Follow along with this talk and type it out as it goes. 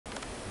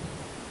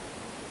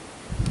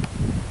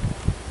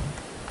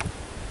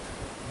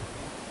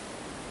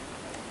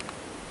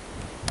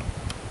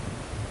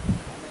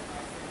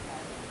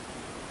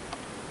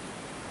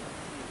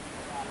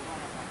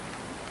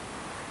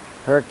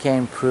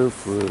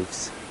hurricane-proof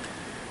roofs.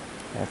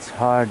 That's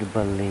hard to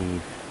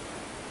believe.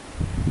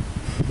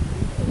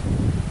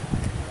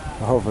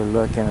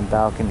 Overlooking a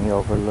balcony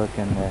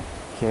overlooking the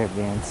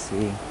Caribbean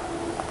Sea.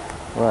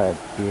 What a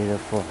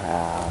beautiful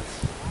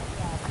house.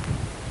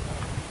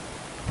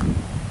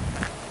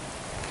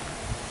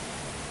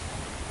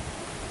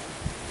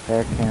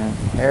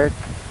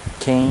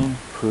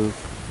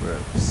 Hurricane-proof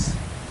roofs.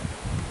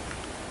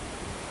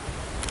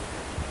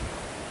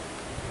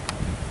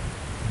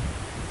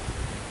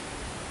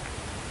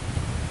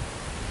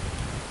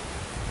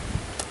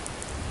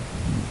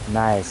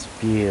 Nice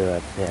view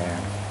up there.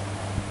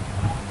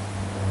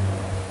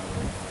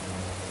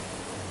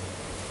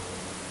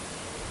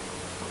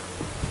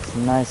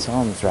 Some nice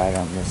homes right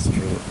on this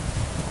street.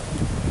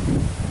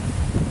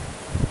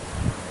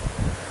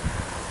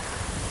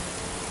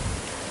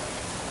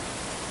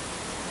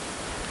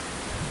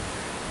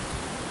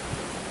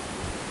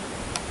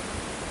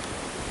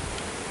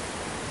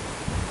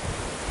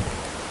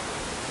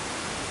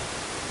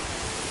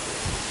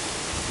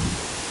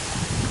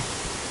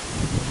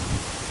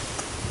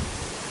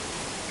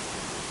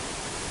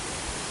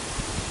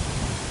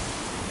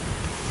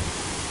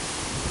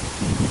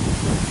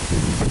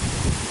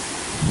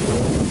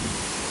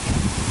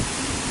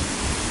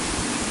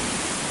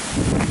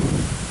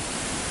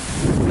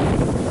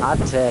 I'll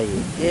tell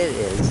you, it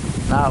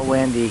is not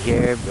windy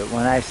here, but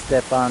when I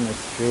step on the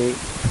street,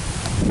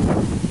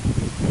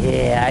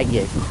 yeah, I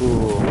get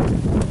cool.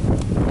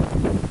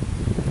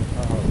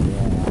 Oh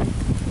yeah,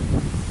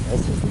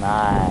 this is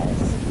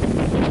nice.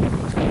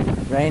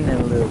 Raining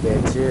a little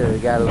bit too. We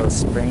got a little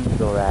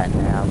sprinkle right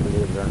now,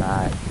 believe it or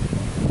not.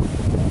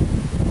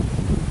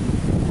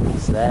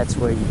 So that's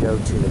where you go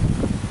to the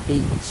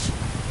beach.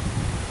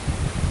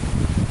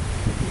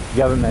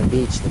 Government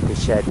beach that they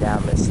shut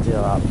down, but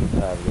still you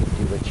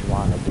do what you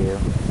want to do.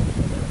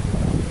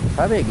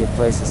 Probably a good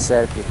place to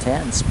set up your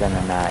tent and spend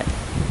the night.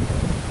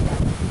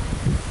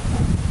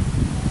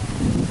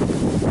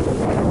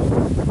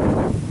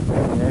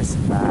 And there's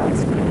some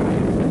nice views.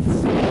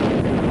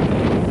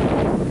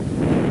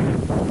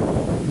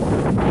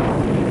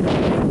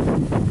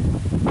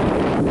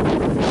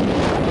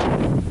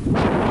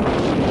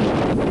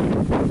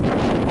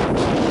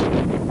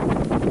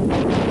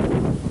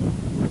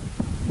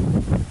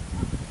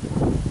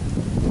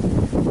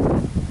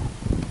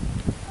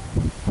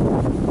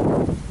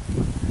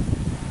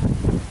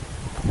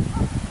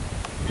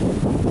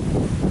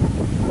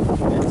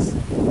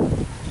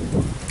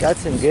 Got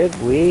some good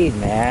weed,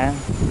 man.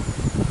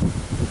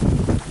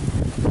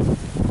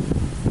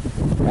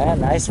 Man,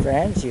 nice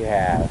friends you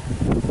have.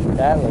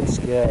 That looks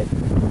good.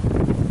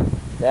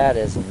 That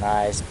is a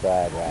nice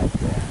bud right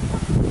there.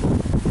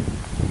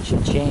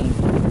 Cha-ching.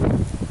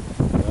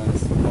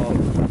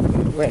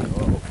 Wait,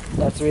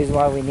 that's the reason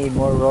why we need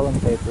more rolling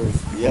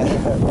papers. Yeah.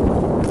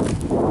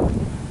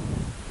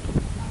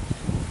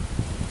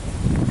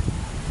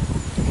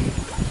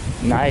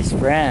 Nice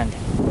friend.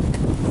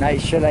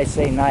 Nice, should I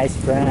say nice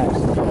friend?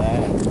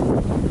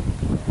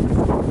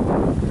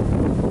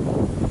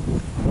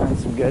 Got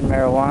some good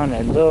marijuana.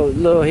 A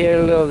little here,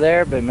 a little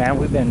there, but man,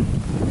 we've been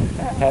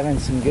having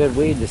some good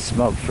weed to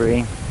smoke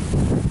free.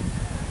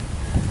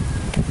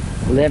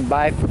 Limp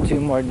by for 2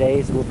 more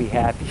days, we'll be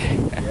happy.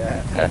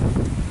 Yeah.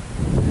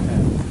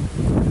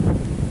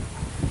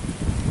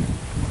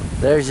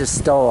 There's your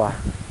store.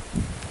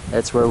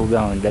 That's where we're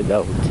going to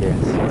go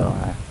to. So,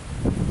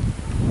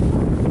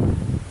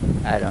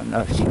 I don't know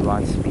if she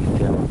wants to be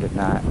filmed or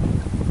not.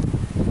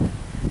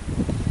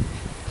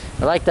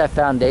 I like that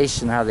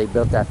foundation, how they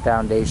built that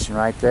foundation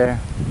right there.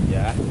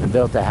 Yeah. They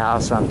built a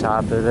house on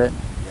top of it.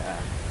 Yeah.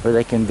 Where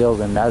they can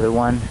build another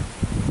one.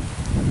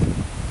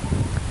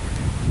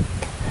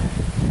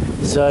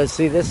 So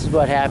see, this is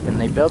what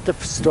happened. They built the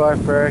store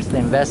first, they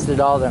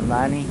invested all their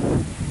money,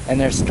 and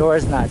their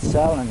store's not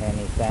selling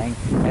anything,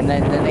 and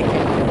then they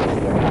can't finish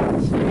their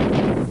house.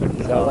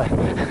 No.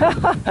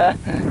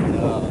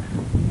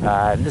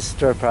 This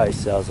store probably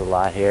sells a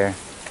lot here.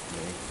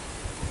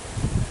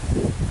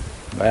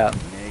 Well,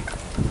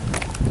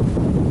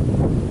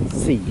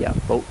 see ya,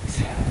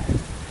 folks.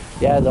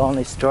 Yeah, the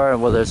only store,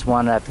 well, there's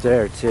one up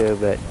there too,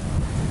 but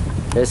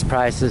his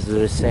prices are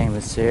the same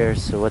as here,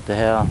 so what the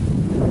hell.